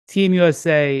Team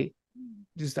USA,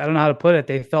 just I don't know how to put it.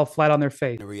 They fell flat on their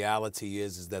face. The reality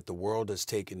is that the world has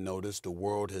taken notice. The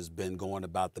world has been going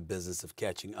about the business of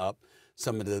catching up.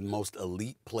 Some of the most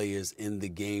elite players in the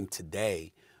game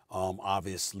today,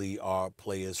 obviously, are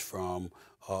players from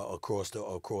across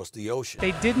the ocean.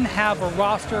 They didn't have a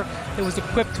roster that was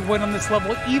equipped to win on this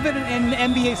level, even in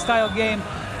an NBA-style game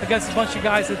against a bunch of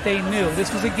guys that they knew.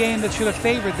 This was a game that should have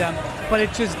favored them, but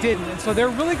it just didn't. And so they're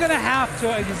really going to have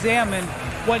to examine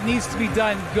what needs to be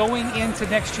done going into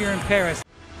next year in Paris.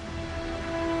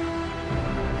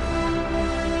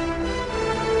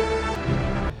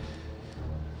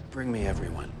 Bring me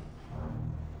everyone.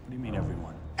 What do you mean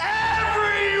everyone?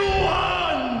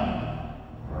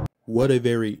 What a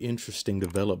very interesting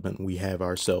development we have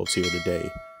ourselves here today.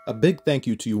 A big thank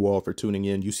you to you all for tuning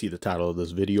in. You see the title of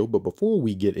this video, but before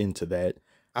we get into that,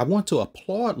 I want to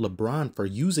applaud LeBron for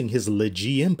using his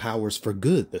GM powers for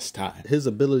good this time. His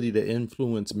ability to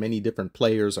influence many different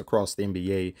players across the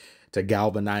NBA to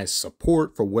galvanize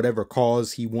support for whatever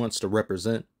cause he wants to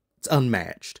represent, it's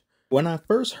unmatched. When I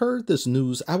first heard this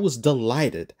news, I was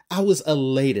delighted. I was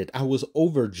elated. I was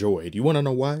overjoyed. You want to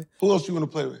know why? Who else you want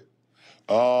to play with?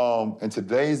 In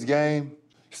today's game,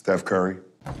 Steph Curry.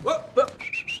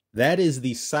 That is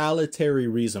the solitary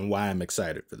reason why I'm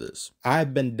excited for this.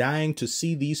 I've been dying to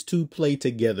see these two play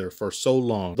together for so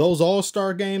long. Those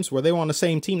all-star games where they were on the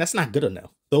same team, that's not good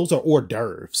enough. Those are hors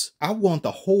d'oeuvres. I want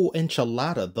the whole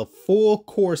enchilada, the full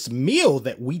course meal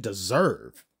that we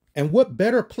deserve. And what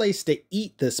better place to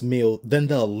eat this meal than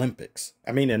the Olympics?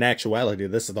 I mean, in actuality,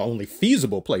 this is the only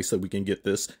feasible place that we can get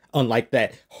this, unlike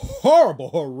that horrible,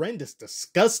 horrendous,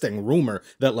 disgusting rumor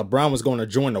that LeBron was going to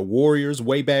join the Warriors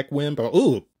way back when. But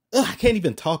ooh, I can't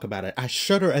even talk about it. I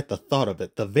shudder at the thought of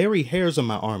it. The very hairs on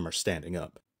my arm are standing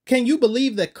up. Can you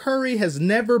believe that Curry has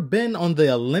never been on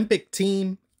the Olympic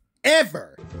team?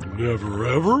 Ever? Never,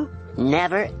 ever?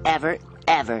 Never, ever,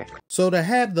 ever. So to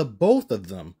have the both of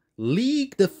them,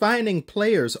 league-defining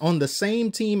players on the same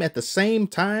team at the same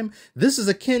time, this is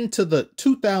akin to the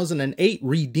 2008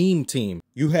 Redeem team.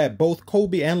 You had both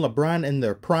Kobe and LeBron in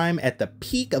their prime at the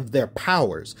peak of their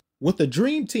powers. With the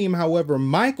Dream Team, however,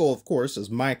 Michael, of course, is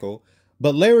Michael,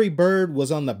 but Larry Bird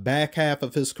was on the back half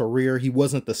of his career. He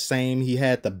wasn't the same. He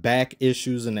had the back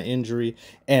issues and the injury,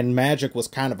 and Magic was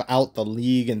kind of out the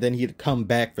league, and then he'd come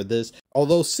back for this.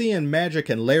 Although seeing Magic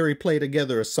and Larry play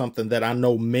together is something that I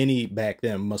know many back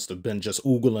then must have been just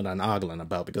oogling and ogling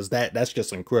about, because that's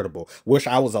just incredible. Wish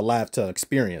I was alive to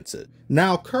experience it.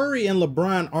 Now, Curry and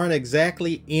LeBron aren't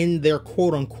exactly in their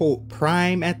quote-unquote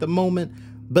prime at the moment,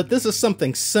 but this is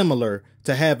something similar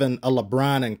to having a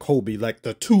LeBron and Kobe, like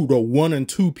the 1 and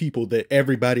 2 people that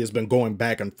everybody has been going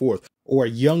back and forth, or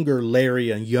younger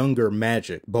Larry and younger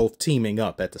Magic, both teaming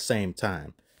up at the same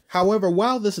time. However,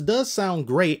 while this does sound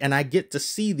great, and I get to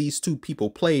see these two people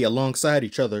play alongside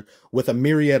each other with a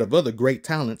myriad of other great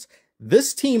talents,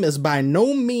 this team is by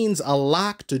no means a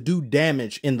lock to do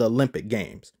damage in the Olympic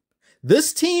Games.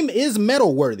 This team is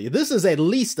medal worthy. This is at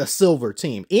least a silver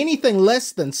team. Anything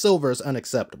less than silver is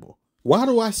unacceptable. Why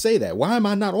do I say that? Why am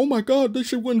I not, oh my God, they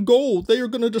should win gold. They are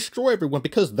going to destroy everyone.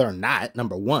 Because they're not,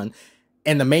 number one.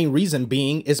 And the main reason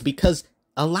being is because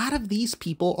a lot of these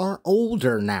people are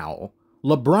older now.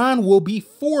 LeBron will be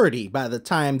 40 by the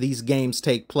time these games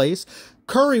take place.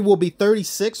 Curry will be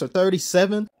 36 or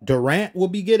 37. Durant will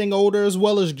be getting older, as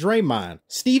well as Draymond.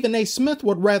 Stephen A. Smith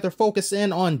would rather focus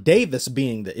in on Davis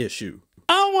being the issue.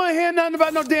 I don't want to hear nothing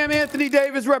about no damn Anthony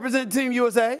Davis representing Team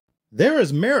USA. There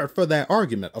is merit for that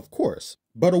argument, of course.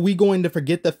 But are we going to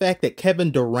forget the fact that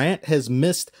Kevin Durant has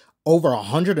missed over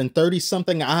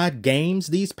 130-something odd games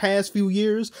these past few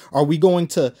years? Are we going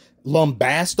to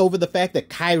lambast over the fact that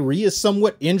Kyrie is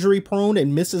somewhat injury-prone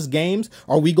and misses games?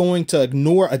 Are we going to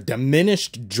ignore a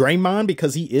diminished Draymond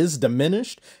because he is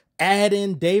diminished? Add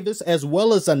in Davis as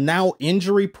well as a now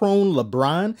injury-prone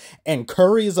LeBron, and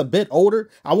Curry is a bit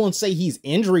older. I won't say he's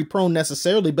injury-prone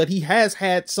necessarily, but he has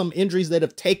had some injuries that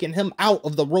have taken him out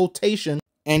of the rotation,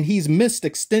 and he's missed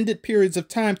extended periods of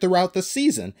time throughout the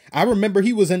season. I remember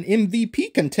he was in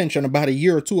MVP contention about a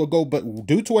year or two ago, but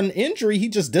due to an injury, he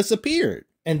just disappeared.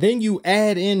 And then you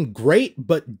add in great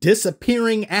but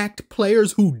disappearing act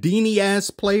players, Houdini-ass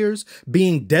players,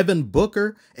 being Devin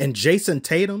Booker and Jason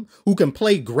Tatum, who can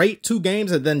play great 2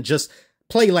 games and then just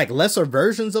play like lesser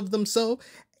versions of themselves.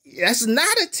 That's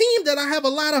not a team that I have a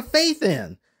lot of faith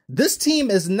in. This team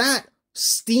is not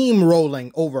steamrolling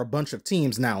over a bunch of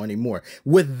teams now anymore.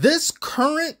 With this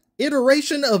current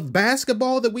iteration of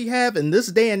basketball that we have in this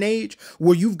day and age,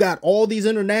 where you've got all these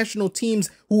international teams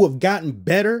who have gotten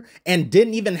better and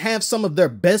didn't even have some of their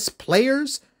best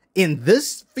players in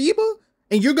this FIBA,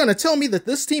 And you're going to tell me that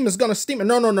this team is going to steam it?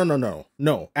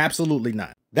 No, absolutely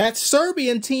not. That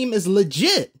Serbian team is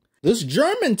legit. This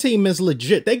German team is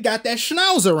legit. They got that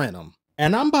schnauzer in them.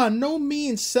 And I'm by no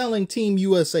means selling Team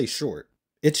USA short.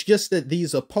 It's just that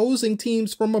these opposing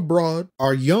teams from abroad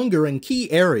are younger in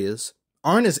key areas,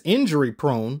 aren't as injury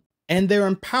prone, and they're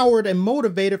empowered and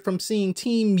motivated from seeing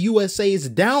Team USA's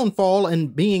downfall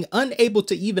and being unable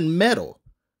to even medal.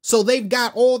 So they've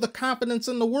got all the confidence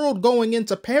in the world going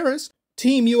into Paris.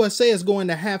 Team USA is going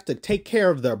to have to take care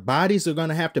of their bodies. They're going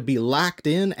to have to be locked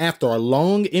in after a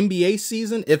long NBA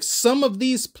season. If some of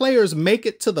these players make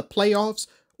it to the playoffs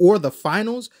or the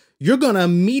finals, you're going to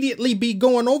immediately be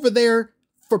going over there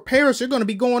for Paris. You're going to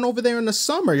be going over there in the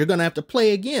summer. You're going to have to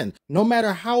play again. No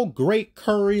matter how great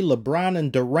Curry, LeBron,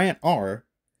 and Durant are,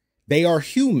 they are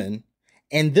human,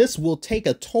 and this will take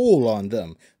a toll on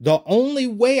them. The only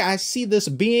way I see this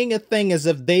being a thing is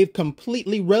if they've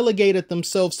completely relegated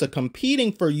themselves to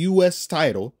competing for U.S.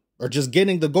 title or just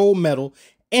getting the gold medal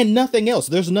and nothing else.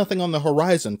 There's nothing on the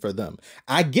horizon for them.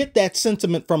 I get that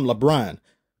sentiment from LeBron,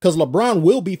 because LeBron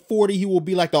will be 40. He will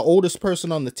be like the oldest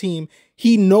person on the team.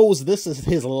 He knows this is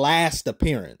his last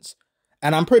appearance.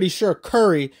 And I'm pretty sure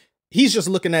Curry, he's just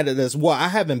looking at it as, well, I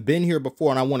haven't been here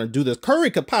before and I want to do this. Curry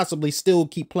could possibly still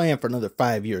keep playing for another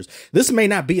 5 years. This may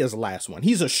not be his last one.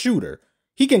 He's a shooter.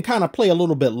 He can kind of play a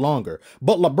little bit longer.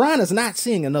 But LeBron is not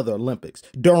seeing another Olympics.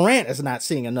 Durant is not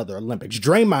seeing another Olympics.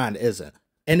 Draymond isn't.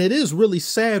 And it is really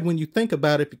sad when you think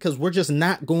about it, because we're just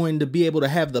not going to be able to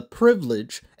have the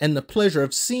privilege and the pleasure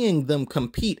of seeing them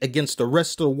compete against the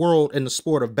rest of the world in the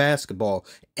sport of basketball.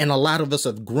 And a lot of us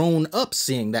have grown up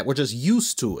seeing that. We're just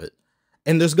used to it.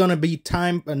 And there's going to be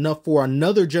time enough for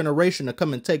another generation to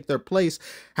come and take their place.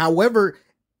 However,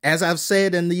 as I've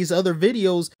said in these other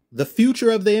videos, the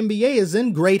future of the NBA is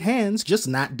in great hands, just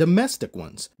not domestic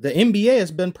ones. The NBA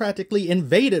has been practically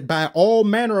invaded by all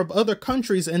manner of other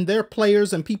countries and their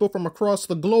players and people from across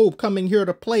the globe coming here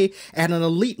to play at an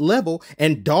elite level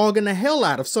and dogging the hell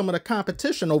out of some of the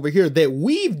competition over here that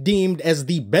we've deemed as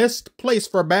the best place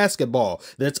for basketball.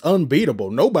 That's unbeatable.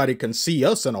 Nobody can see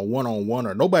us in a one-on-one,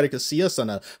 or nobody can see us in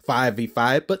a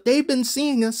 5v5, but they've been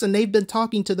seeing us and they've been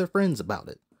talking to their friends about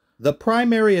it. The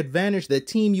primary advantage that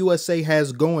Team USA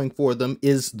has going for them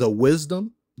is the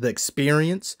wisdom, the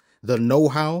experience, the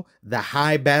know-how, the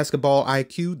high basketball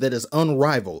IQ that is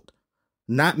unrivaled.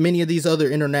 Not many of these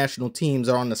other international teams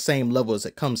are on the same level as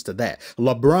it comes to that.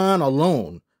 LeBron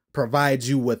alone provides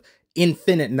you with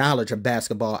infinite knowledge of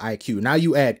basketball IQ. Now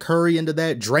you add Curry into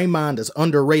that. Draymond is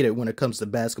underrated when it comes to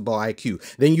basketball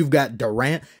IQ. Then you've got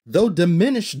Durant. Though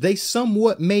diminished they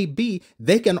somewhat may be,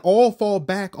 they can all fall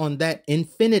back on that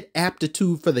infinite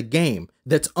aptitude for the game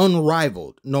that's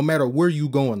unrivaled no matter where you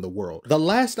go in the world. The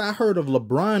last I heard of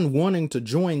LeBron wanting to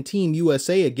join Team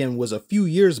USA again was a few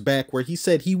years back, where he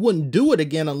said he wouldn't do it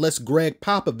again unless Greg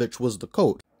Popovich was the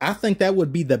coach. I think that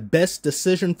would be the best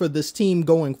decision for this team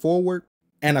going forward.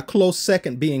 And a close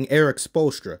second being Eric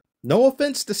Spoelstra. No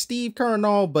offense to Steve Kerr and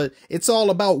all, but it's all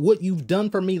about what you've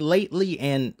done for me lately.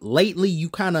 And lately you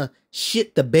kind of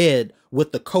shit the bed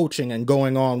with the coaching and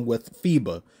going on with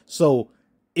FIBA. So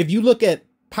if you look at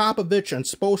Popovich and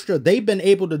Spoelstra, they've been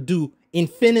able to do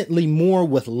infinitely more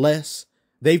with less.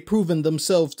 They've proven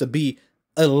themselves to be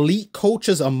elite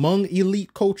coaches among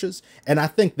elite coaches. And I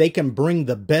think they can bring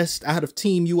the best out of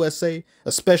Team USA,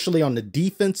 especially on the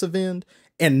defensive end.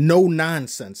 And no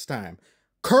nonsense time.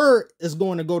 Kerr is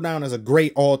going to go down as a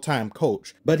great all-time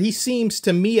coach, but he seems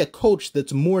to me a coach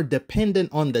that's more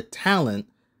dependent on the talent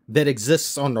that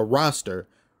exists on the roster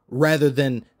rather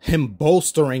than him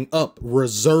bolstering up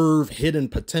reserve hidden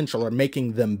potential or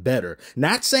making them better.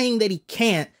 Not saying that he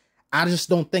can't. I just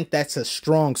don't think that's his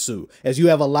strong suit. As you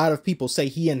have a lot of people say,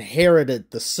 he inherited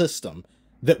the system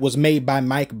that was made by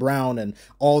Mike Brown and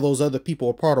all those other people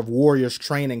were part of Warriors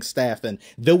training staff. And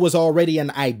there was already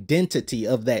an identity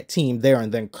of that team there.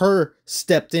 And then Kerr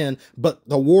stepped in, but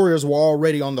the Warriors were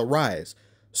already on the rise.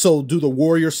 So do the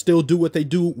Warriors still do what they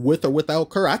do with or without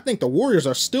Kerr? I think the Warriors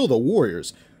are still the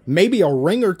Warriors. Maybe a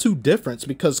ring or two difference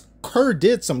because Kerr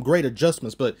did some great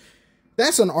adjustments, but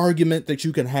that's an argument that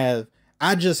you can have.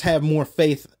 I just have more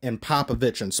faith in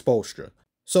Popovich and Spoelstra.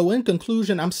 So in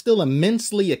conclusion, I'm still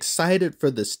immensely excited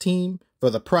for this team, for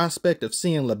the prospect of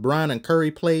seeing LeBron and Curry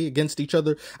play against each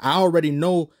other. I already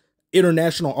know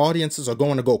international audiences are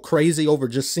going to go crazy over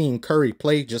just seeing Curry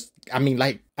play. I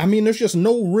mean, there's just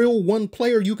no real one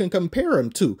player you can compare him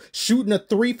to. Shooting a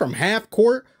three from half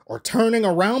court or turning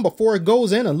around before it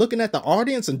goes in and looking at the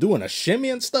audience and doing a shimmy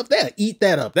and stuff. They'll eat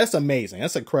that up. That's amazing.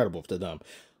 That's incredible to them.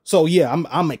 So yeah,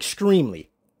 I'm extremely,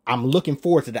 I'm looking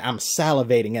forward to that. I'm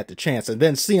salivating at the chance. And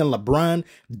then seeing LeBron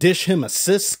dish him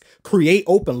assists, create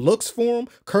open looks for him.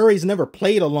 Curry's never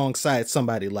played alongside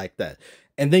somebody like that.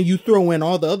 And then you throw in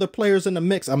all the other players in the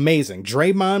mix. Amazing.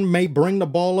 Draymond may bring the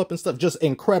ball up and stuff. Just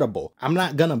incredible. I'm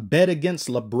not going to bet against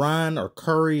LeBron or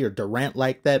Curry or Durant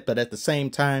like that. But at the same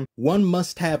time, one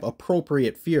must have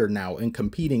appropriate fear now in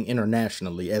competing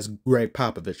internationally, as Greg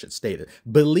Popovich had stated.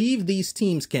 Believe these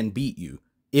teams can beat you.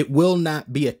 It will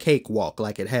not be a cakewalk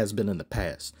like it has been in the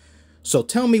past. So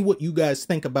tell me what you guys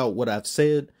think about what I've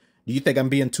said. Do you think I'm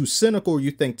being too cynical, or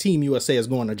you think Team USA is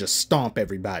going to just stomp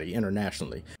everybody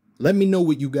internationally? Let me know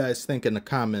what you guys think in the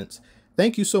comments.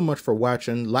 Thank you so much for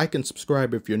watching. Like and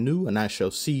subscribe if you're new, and I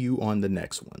shall see you on the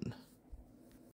next one.